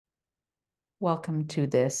Welcome to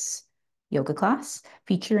this yoga class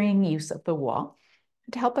featuring use of the wall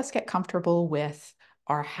to help us get comfortable with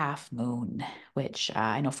our half moon, which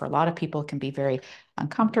I know for a lot of people can be very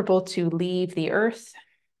uncomfortable to leave the earth.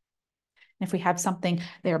 And if we have something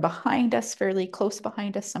there behind us, fairly close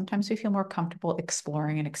behind us, sometimes we feel more comfortable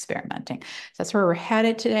exploring and experimenting. So that's where we're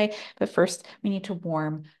headed today. But first, we need to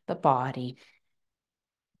warm the body.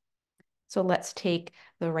 So let's take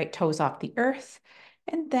the right toes off the earth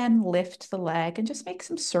and then lift the leg and just make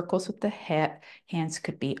some circles with the hip. Hands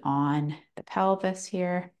could be on the pelvis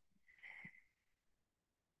here.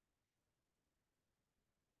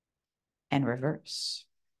 And reverse.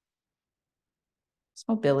 It's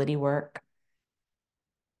mobility work.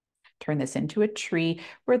 Turn this into a tree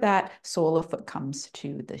where that sole of foot comes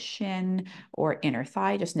to the shin or inner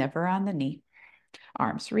thigh, just never on the knee.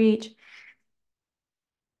 Arms reach.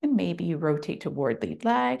 And maybe you rotate toward lead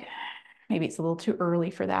leg. Maybe it's a little too early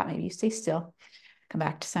for that. Maybe you stay still. Come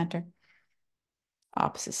back to center.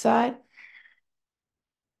 Opposite side.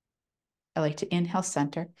 I like to inhale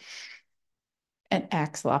center and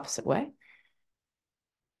exhale opposite way.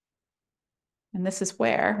 And this is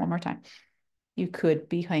where, one more time, you could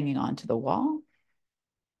be hanging on to the wall.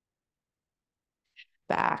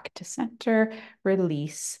 Back to center,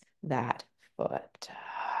 release that foot.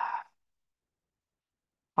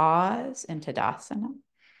 Pause in Tadasana.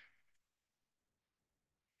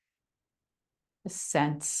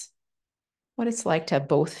 Sense what it's like to have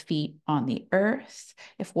both feet on the earth.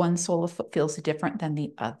 If one sole of foot feels different than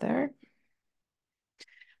the other,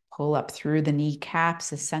 pull up through the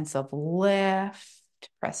kneecaps, a sense of lift,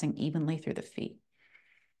 pressing evenly through the feet.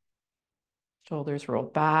 Shoulders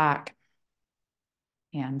rolled back.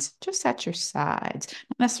 Hands just at your sides,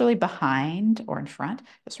 not necessarily behind or in front,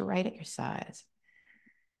 just right at your sides.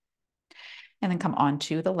 And then come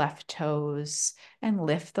onto the left toes and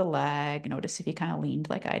lift the leg. Notice if you kind of leaned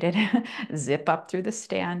like I did. Zip up through the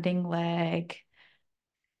standing leg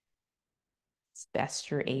as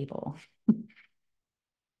best you're able.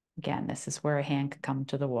 Again, this is where a hand could come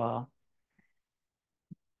to the wall.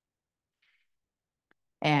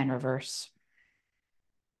 And reverse.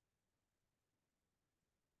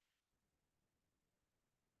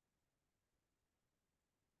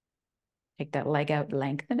 Take that leg out,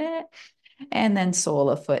 lengthen it, and then sole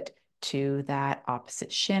of foot to that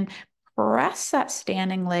opposite shin. Press that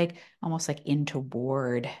standing leg almost like in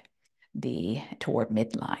toward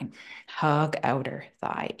midline. Hug outer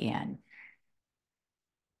thigh in.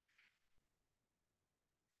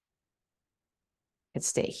 Could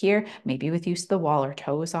stay here, maybe with use of the wall or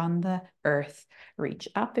toes on the earth. Reach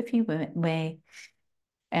up if you may,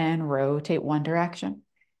 and rotate one direction.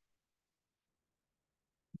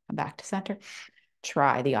 Come back to center.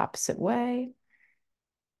 Try the opposite way.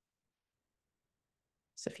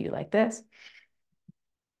 So if you like this.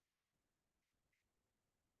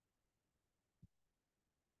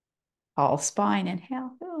 All spine,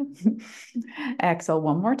 inhale. Exhale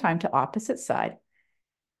one more time to opposite side.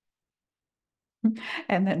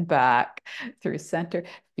 And then back through center,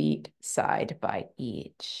 feet side by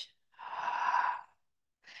each.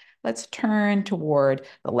 Let's turn toward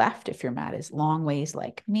the left if your mat is long ways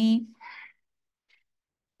like me.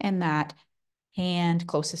 And that hand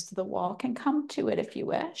closest to the wall can come to it if you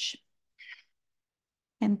wish.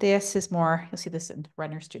 And this is more, you'll see this, and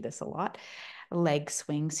runners do this a lot, leg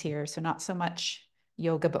swings here. So not so much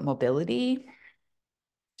yoga, but mobility.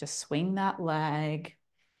 Just swing that leg.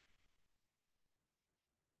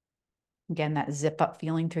 Again, that zip up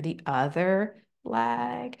feeling through the other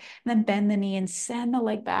leg. And then bend the knee and send the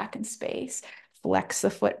leg back in space. Flex the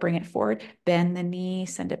foot, bring it forward. Bend the knee,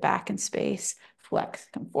 send it back in space. Flex,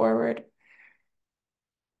 come forward.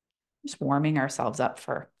 Just warming ourselves up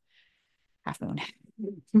for half moon.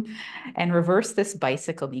 And reverse this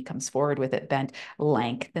bicycle knee comes forward with it bent.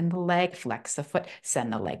 Lengthen the leg, flex the foot,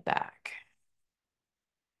 send the leg back.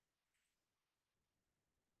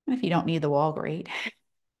 And if you don't need the wall, great.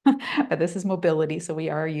 But this is mobility, so we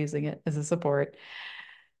are using it as a support.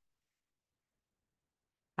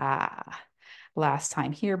 Last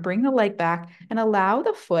time here, bring the leg back and allow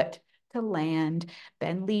the foot to land.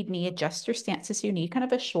 Bend lead knee, adjust your stance as you need, kind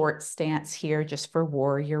of a short stance here just for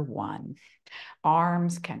warrior one.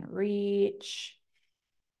 Arms can reach.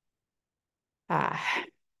 And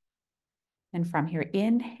from here,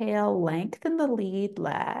 inhale, lengthen the lead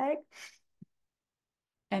leg.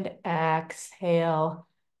 And exhale,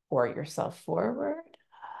 pour yourself forward.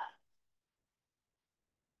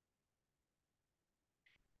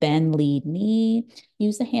 Bend lead knee.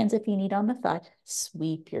 Use the hands if you need on the thigh.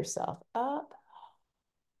 Sweep yourself up.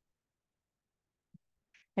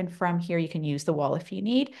 And from here, you can use the wall if you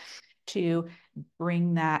need. to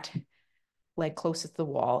bring that leg closest to the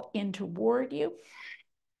wall in toward you.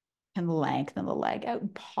 And lengthen the leg out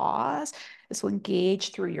and pause. This will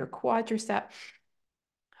engage through your quadricep.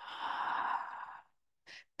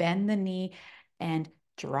 Bend the knee and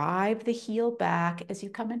drive the heel back as you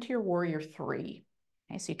come into your warrior three.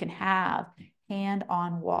 Okay, so you can have hand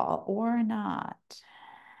on wall or not.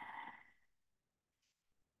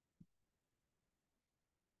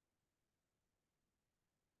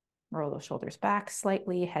 Roll those shoulders back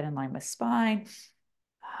slightly, head in line with spine.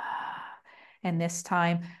 And this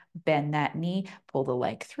time, bend that knee, pull the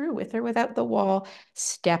leg through with or without the wall,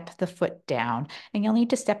 step the foot down. And you'll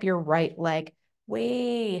need to step your right leg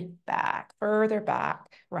way back, further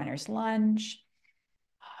back, runner's lunge.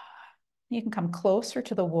 You can come closer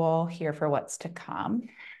to the wall here for what's to come.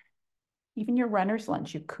 Even your runner's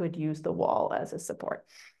lunge, you could use the wall as a support.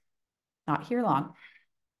 Not here long.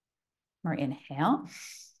 More inhale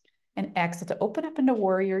and exhale to open up into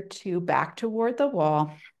warrior two, back toward the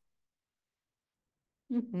wall.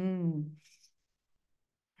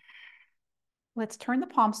 Let's turn the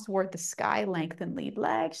palms toward the sky, lengthen lead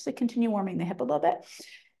leg, just to continue warming the hip a little bit.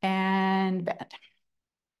 And bend.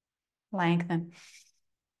 Lengthen.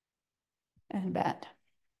 And bend.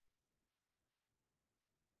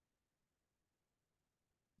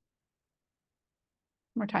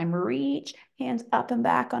 More time, reach, hands up and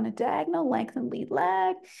back on a diagonal, lengthen lead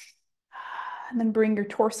leg. And then bring your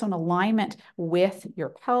torso in alignment with your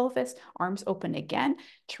pelvis, arms open again,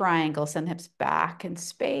 triangle, send the hips back in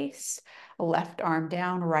space, left arm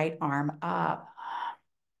down, right arm up.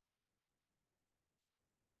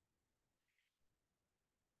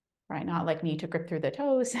 Right, not like knee to grip through the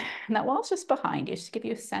toes. And that wall's just behind you, just to give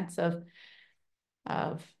you a sense of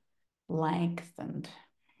length and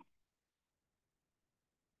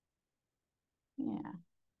yeah.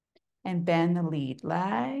 And bend the lead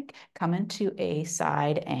leg, come into a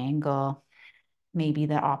side angle. Maybe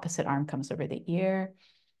the opposite arm comes over the ear.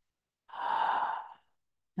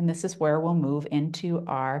 And this is where we'll move into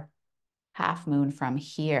our half moon from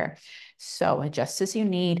here. So adjust as you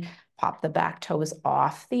need, pop the back toes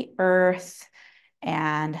off the earth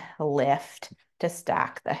and lift to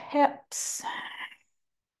stack the hips.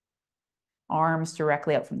 Arms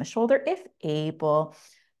directly out from the shoulder if able.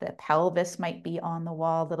 The pelvis might be on the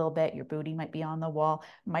wall a little bit. Your booty might be on the wall.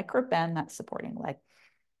 Micro bend that supporting leg.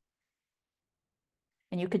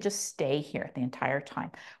 And you could just stay here the entire time.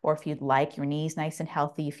 Or if you'd like, your knees nice and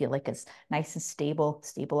healthy, you feel like it's nice and stable,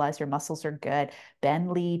 stabilize, your muscles are good. Bend,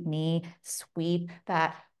 lead, knee, sweep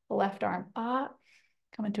that left arm up,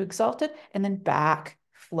 come into exalted, and then back,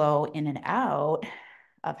 flow in and out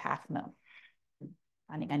of half moon.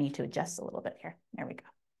 I think I need to adjust a little bit here. There we go.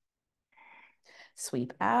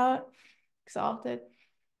 Sweep out, exalted,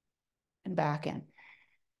 and back in.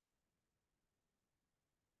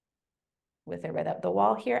 With or without the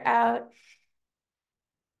wall here, out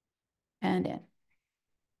and in.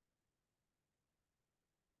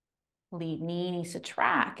 Lead knee needs to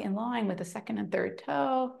track in line with the second and third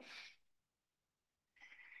toe.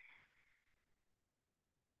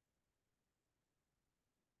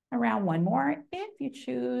 Around one more if you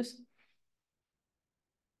choose.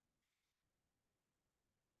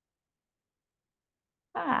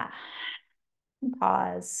 And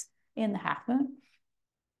pause in the half moon.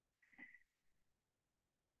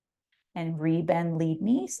 And rebend lead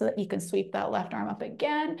knee so that you can sweep that left arm up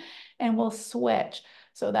again. And we'll switch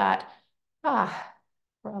so that, for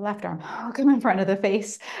a left arm, I'll come in front of the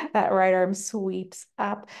face. That right arm sweeps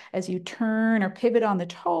up as you turn or pivot on the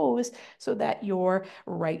toes so that your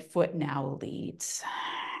right foot now leads.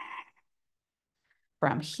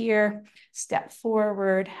 From here, step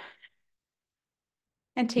forward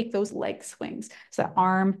and take those leg swings. So that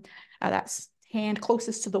arm, that's hand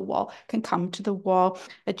closest to the wall can come to the wall,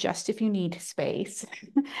 adjust if you need space,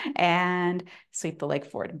 and sweep the leg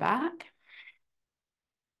forward and back.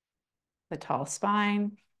 The tall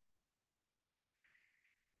spine.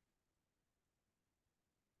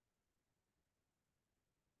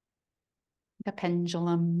 The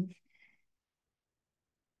pendulum.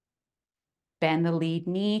 Bend the lead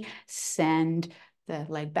knee, send the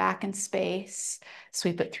leg back in space,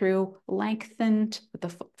 sweep it through, lengthened with the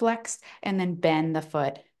foot flexed, and then bend the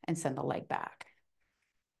foot and send the leg back.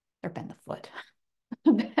 Or bend the foot.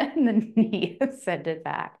 Bend the knee, send it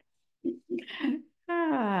back.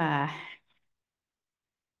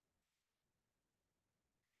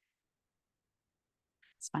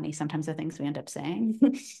 It's funny, sometimes the things we end up saying.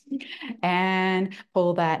 And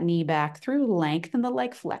pull that knee back through, lengthen the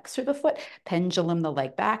leg, flex through the foot, pendulum the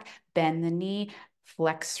leg back, bend the knee,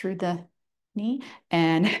 flex through the knee.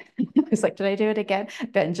 And I was like, did I do it again?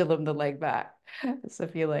 Pendulum the leg back. So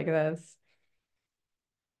if you like this.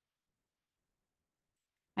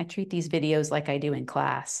 I treat these videos like I do in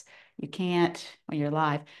class. You can't, when you're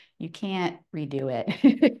live, you can't redo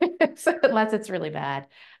it. So unless it's really bad,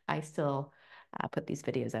 I still put these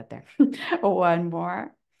videos out there. One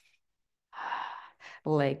more.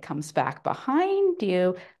 Leg comes back behind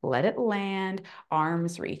you. Let it land.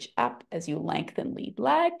 Arms reach up as you lengthen lead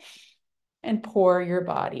leg and pour your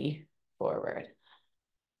body forward.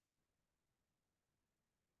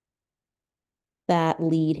 That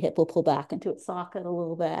lead hip will pull back into its socket a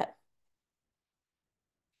little bit.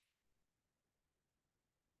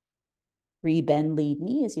 Rebend lead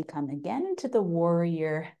knee as you come again into the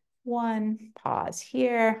warrior one. Pause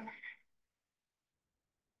here.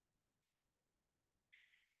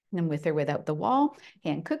 And with or without the wall,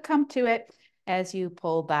 hand could come to it as you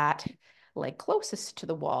pull that leg closest to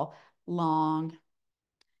the wall. Long.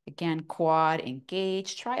 Again, quad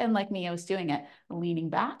engaged. Try, unlike me, I was doing it, leaning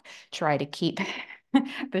back. Try to keep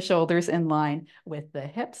the shoulders in line with the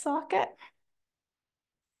hip socket.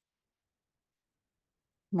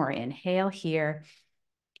 More inhale here.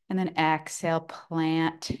 And then exhale,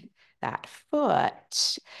 plant that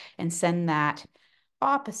foot and send that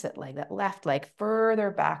opposite leg, that left leg further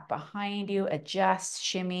back behind you. Adjust,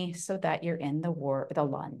 shimmy so that you're in the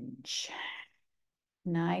lunge.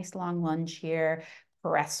 Nice long lunge here.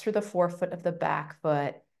 Press through the forefoot of the back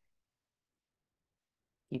foot.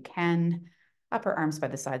 You can upper arms by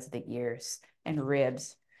the sides of the ears and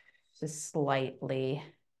ribs just slightly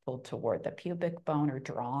pulled toward the pubic bone, or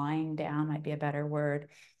drawing down might be a better word.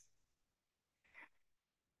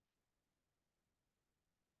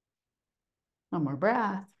 One more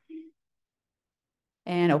breath.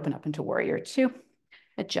 And open up into warrior two.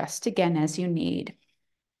 Adjust again as you need.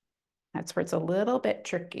 That's where it's a little bit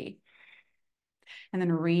tricky. And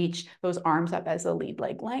then reach those arms up as the lead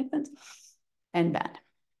leg lengthens and bend.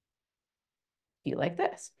 You like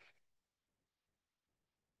this.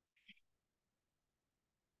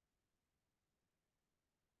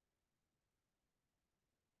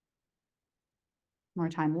 More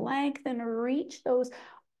time, lengthen, reach those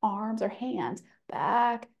arms or hands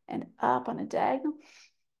back and up on a diagonal.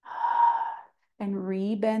 And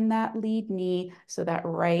rebend that lead knee so that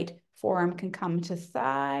right forearm can come to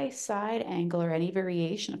thigh, side angle, or any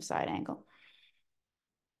variation of side angle.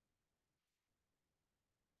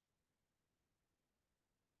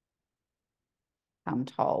 Come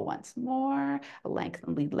tall once more.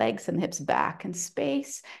 Lengthen lead legs and hips back in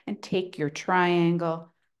space, and take your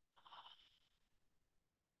triangle.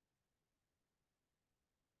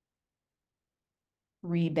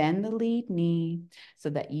 Rebend the lead knee so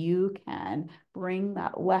that you can bring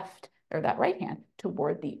that left or that right hand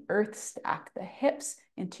toward the earth. Stack the hips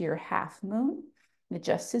into your half moon.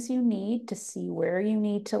 Adjust as you need to see where you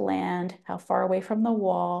need to land, how far away from the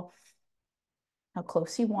wall, how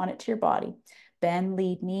close you want it to your body. Bend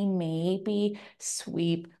lead knee, maybe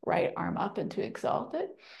sweep right arm up into exalted,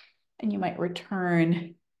 and you might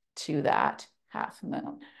return to that half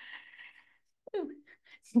moon.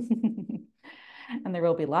 And there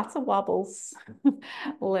will be lots of wobbles.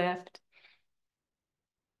 Lift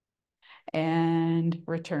and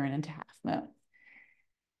return into half moon.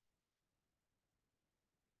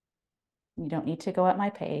 You don't need to go at my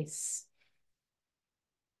pace.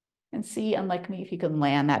 And see, unlike me, if you can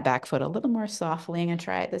land that back foot a little more softly. I'm going to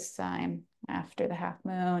try it this time after the half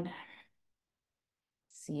moon.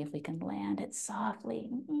 See if we can land it softly.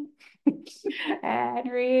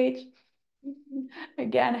 And reach.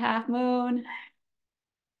 Again, half moon.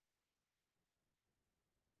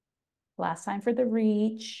 Last time for the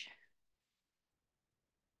reach.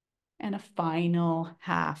 And a final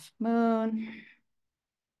half moon.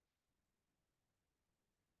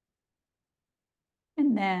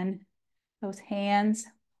 And then those hands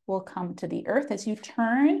will come to the earth as you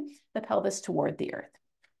turn the pelvis toward the earth.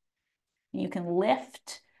 You can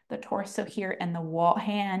lift the torso here, and the wall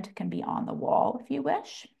hand can be on the wall if you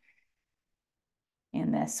wish.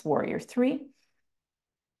 In this warrior three.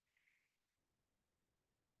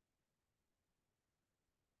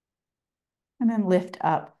 And then lift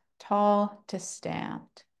up tall to stand.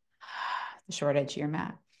 The short edge of your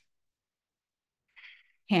mat.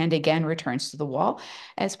 Hand again returns to the wall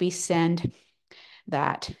as we send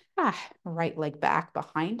that right leg back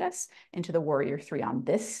behind us into the warrior three on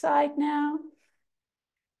this side now.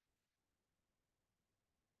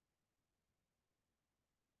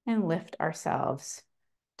 And lift ourselves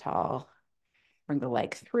tall. Bring the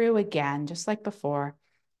leg through again, just like before.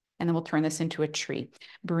 And then we'll turn this into a tree.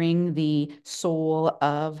 Bring the sole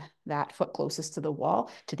of that foot closest to the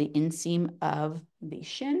wall to the inseam of the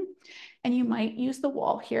shin. And you might use the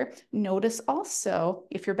wall here. Notice also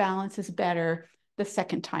if your balance is better the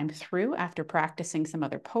second time through after practicing some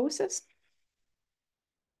other poses.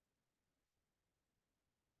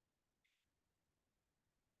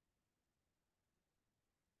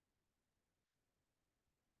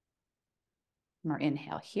 More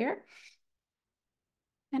inhale here.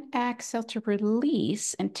 And exhale to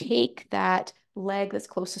release and take that leg that's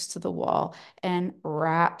closest to the wall and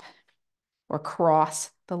wrap or cross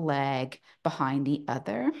the leg behind the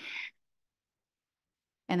other.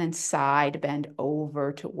 And then side bend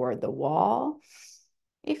over toward the wall,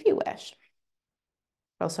 if you wish.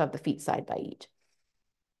 Also have the feet side by each.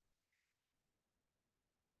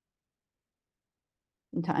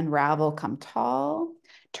 And to unravel, come tall,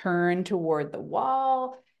 turn toward the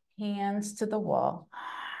wall, hands to the wall.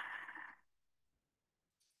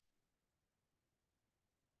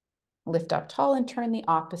 Lift up tall and turn the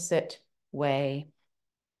opposite way.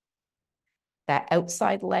 That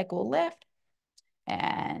outside leg will lift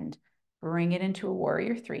and bring it into a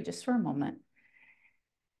warrior three just for a moment.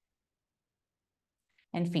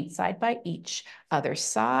 And feet side by each. Other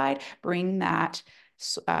side, bring that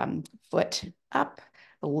foot up,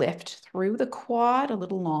 lift through the quad a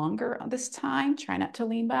little longer this time. Try not to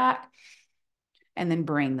lean back. And then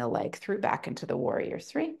bring the leg through back into the warrior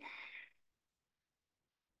three.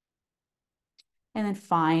 And then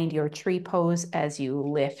find your tree pose as you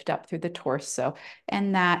lift up through the torso.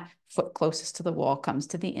 And that foot closest to the wall comes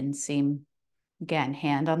to the inseam. Again,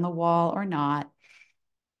 hand on the wall or not.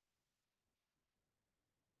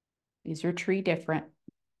 Is your tree different?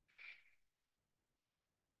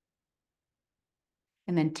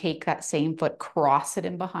 And then take that same foot, cross it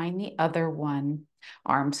in behind the other one.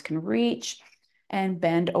 Arms can reach and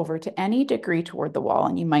bend over to any degree toward the wall.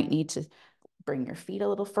 And you might need to bring your feet a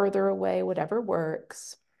little further away, whatever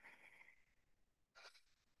works.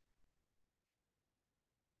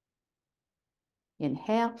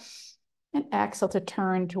 Inhale and exhale to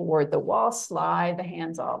turn toward the wall. Slide the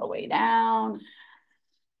hands all the way down.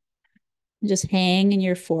 Just hang in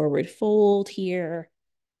your forward fold here.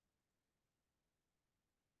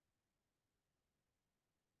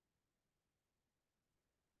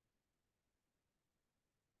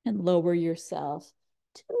 And lower yourself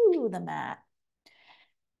to the mat.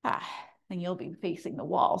 And you'll be facing the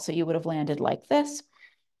wall. So you would have landed like this.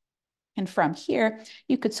 And from here,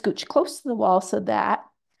 you could scooch close to the wall so that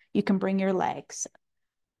you can bring your legs,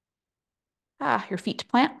 your feet to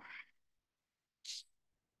plant.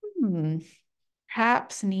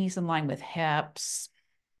 Perhaps knees in line with hips.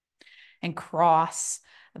 And cross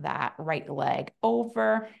that right leg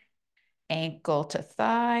over, ankle to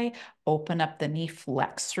thigh, open up the knee,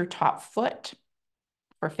 flex through top foot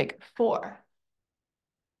for figure four.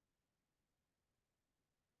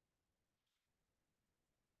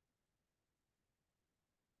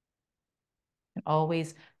 And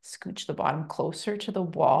always scooch the bottom closer to the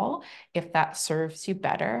wall if that serves you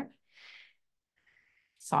better.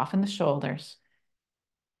 Soften the shoulders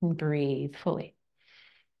and breathe fully.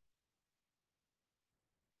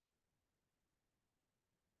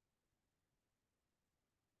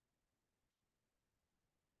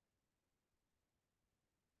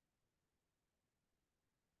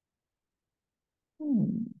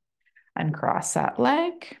 Uncross that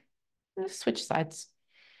leg. Switch sides.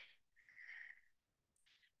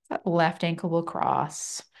 That left ankle will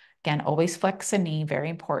cross. Again, always flex the knee, very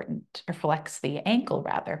important, or flex the ankle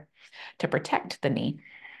rather, to protect the knee.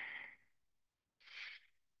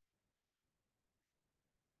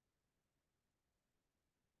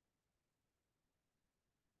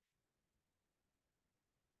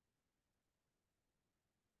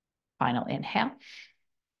 Final inhale.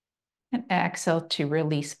 And exhale to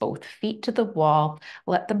release both feet to the wall.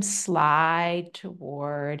 Let them slide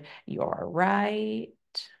toward your right.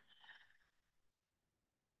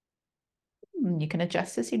 You can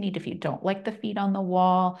adjust as you need if you don't like the feet on the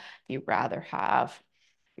wall, if you'd rather have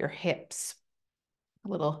your hips a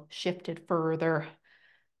little shifted further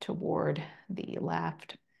toward the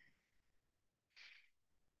left.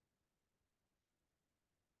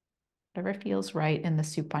 Whatever feels right in the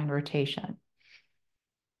supine rotation.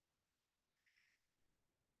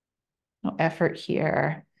 No effort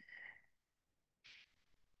here.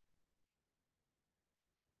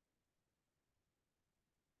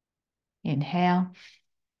 Inhale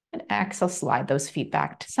and exhale, slide those feet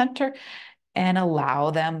back to center and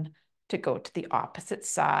allow them to go to the opposite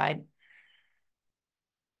side.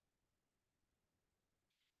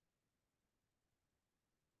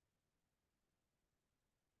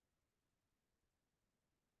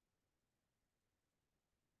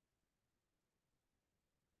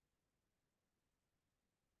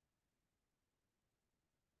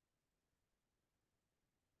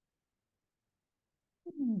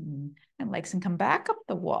 And legs can come back up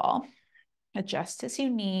the wall. Adjust as you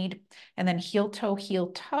need. And then heel,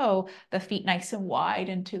 toe, the feet nice and wide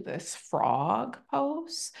into this frog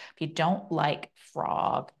pose. If you don't like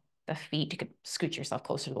frog, the feet, you could scoot yourself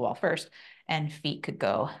closer to the wall first, and feet could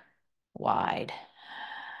go wide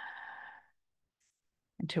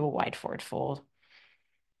into a wide forward fold,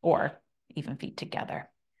 or even feet together.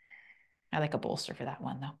 I like a bolster for that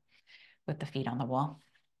one though, with the feet on the wall.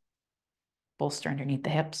 Bolster underneath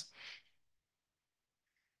the hips.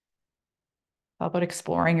 How about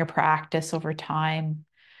exploring your practice over time?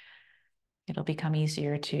 It'll become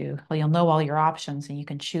easier to, well, you'll know all your options and you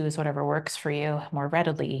can choose whatever works for you more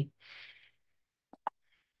readily.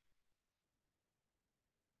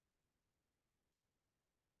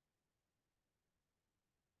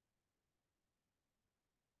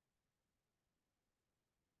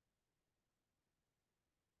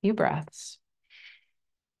 Few breaths.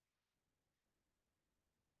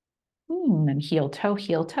 And heel,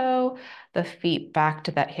 toe, the feet back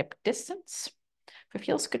to that hip distance. If it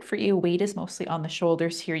feels good for you, weight is mostly on the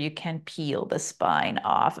shoulders here. You can peel the spine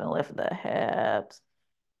off and lift the hips. As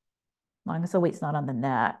long as the weight's not on the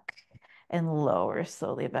neck. And lower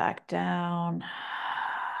slowly back down.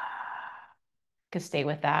 Could stay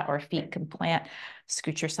with that, or feet can plant.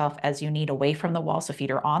 Scoot yourself as you need away from the wall so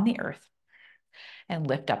feet are on the earth. And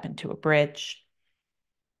lift up into a bridge.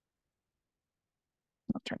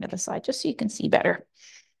 I'll turn to the side just so you can see better.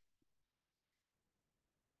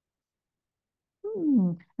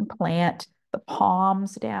 And plant the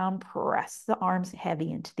palms down, press the arms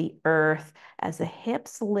heavy into the earth as the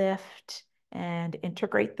hips lift and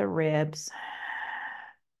integrate the ribs.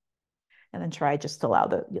 And then try just to allow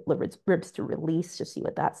the ribs to release, just see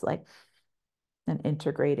what that's like. And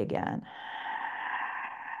integrate again.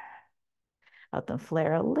 Let them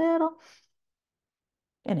flare a little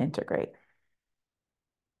and integrate.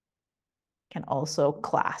 Can also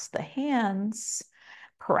clasp the hands,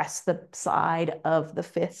 press the side of the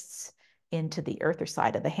fists into the earth, or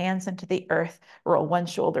side of the hands into the earth, roll one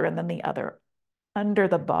shoulder and then the other under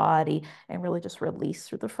the body, and really just release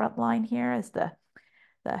through the front line here as the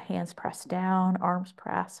hands press down, arms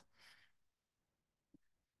press.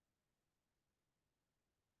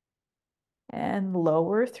 And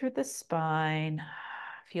lower through the spine.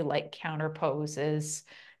 If you like counter poses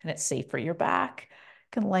and it's safe for your back,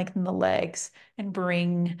 you can lengthen the legs and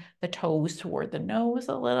bring the toes toward the nose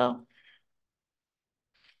a little.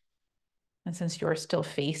 And since you're still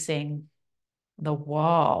facing the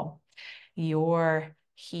wall, your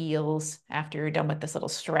heels, after you're done with this little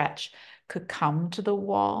stretch, could come to the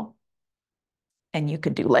wall, and you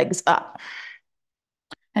could do legs up.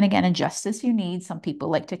 And again, adjust as you need. Some people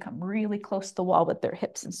like to come really close to the wall with their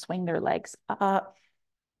hips and swing their legs up.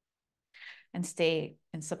 And stay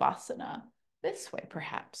in Savasana this way,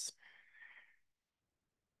 perhaps.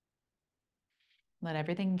 Let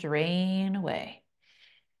everything drain away.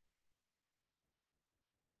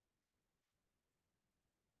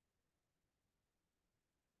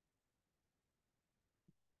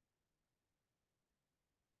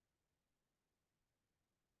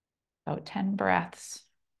 About 10 breaths.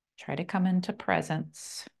 Try to come into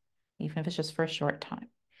presence, even if it's just for a short time,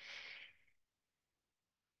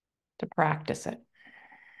 to practice it.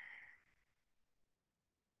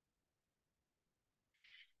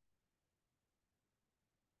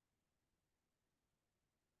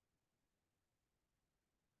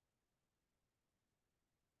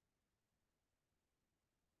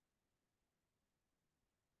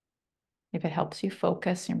 If it helps you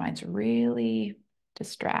focus, your mind's really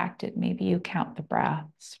distracted, maybe you count the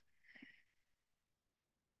breaths.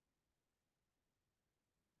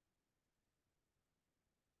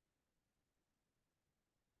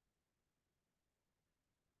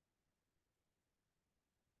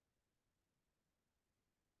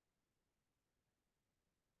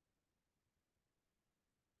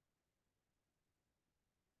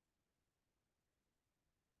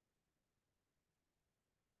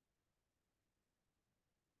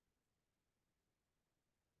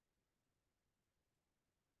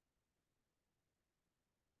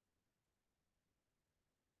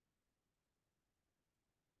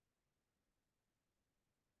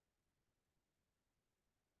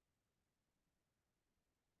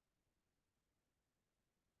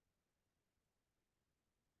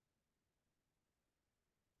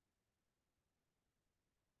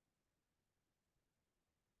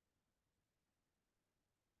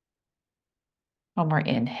 One more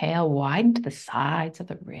inhale, widen to the sides of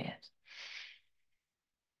the ribs.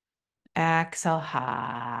 Exhale,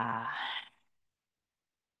 ha.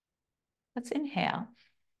 Let's inhale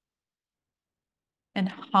and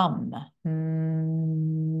hum.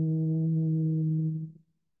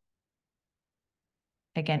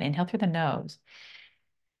 Again, inhale through the nose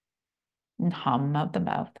and hum out the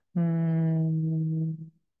mouth.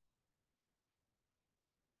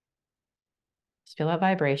 Just feel that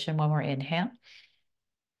vibration when we're inhale.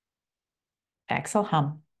 Exhale,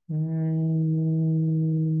 hum.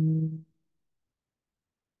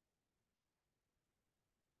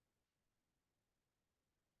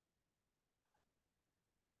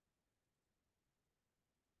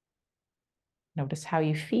 Notice how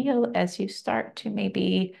you feel as you start to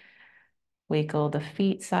maybe wiggle the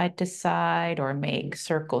feet side to side or make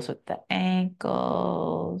circles with the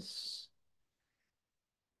ankles.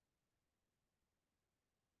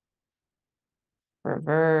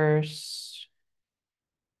 Reverse.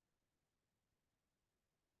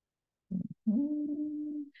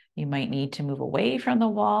 You might need to move away from the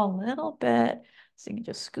wall a little bit. So you can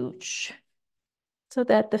just scooch so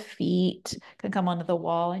that the feet can come onto the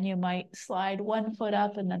wall, and you might slide one foot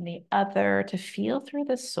up and then the other to feel through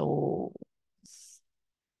the soles.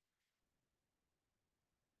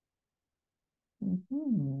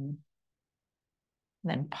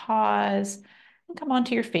 Then pause and come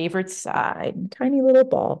onto your favorite side. Tiny little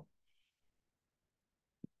ball.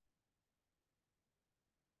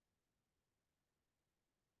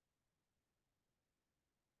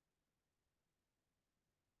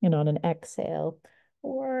 And on an exhale,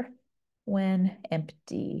 or when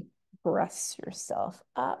empty, press yourself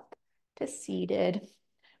up to seated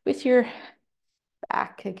with your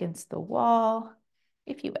back against the wall,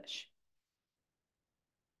 if you wish.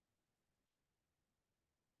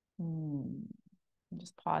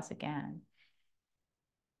 Just pause again.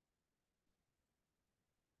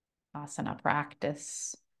 Asana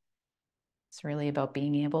practice. It's really about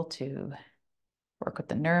being able to work with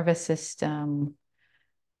the nervous system,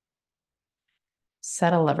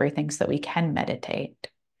 settle everything so that we can meditate.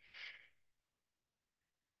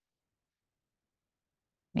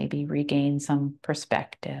 Maybe regain some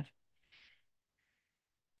perspective.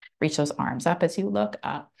 Reach those arms up as you look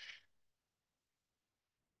up.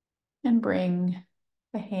 And bring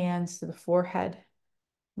the hands to the forehead.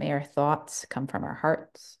 May our thoughts come from our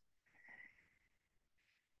hearts.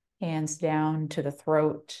 Hands down to the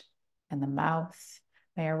throat and the mouth.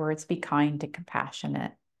 May our words be kind and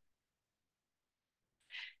compassionate.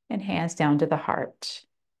 And hands down to the heart,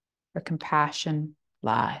 where compassion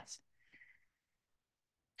lies.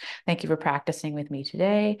 Thank you for practicing with me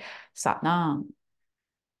today. Sat Nam.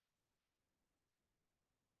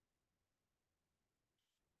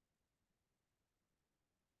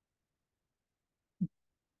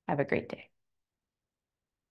 Have a great day.